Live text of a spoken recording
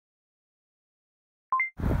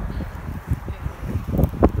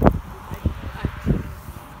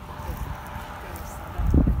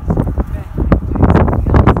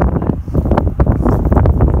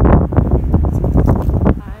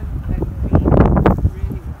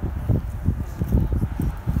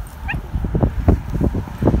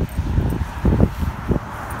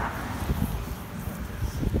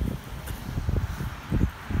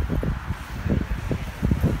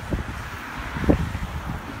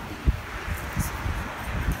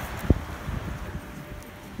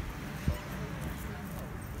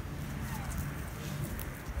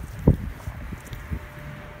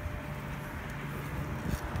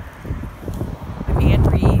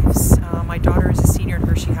daughter is a senior at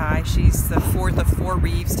Hershey High. She's the fourth of 4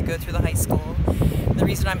 Reeves to go through the high school. And the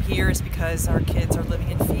reason I'm here is because our kids are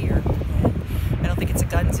living in fear. And I don't think it's a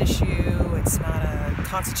guns issue, it's not a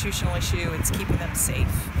constitutional issue, it's keeping them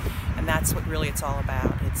safe. And that's what really it's all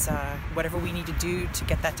about. It's whatever we need to do to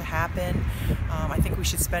get that to happen. I think we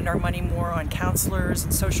should spend our money more on counselors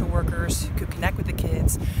and social workers who could connect with the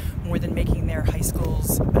kids more than making their high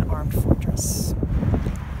schools an armed fortress.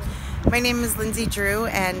 My name is Lindsay Drew,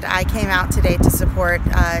 and I came out today to support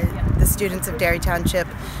the students of Derry Township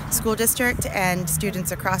School District and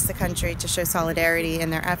students across the country to show solidarity in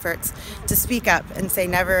their efforts to speak up and say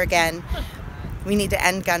never again. We need to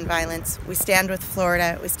end gun violence. We stand with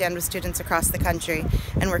Florida, we stand with students across the country,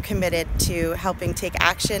 and we're committed to helping take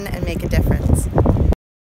action and make a difference.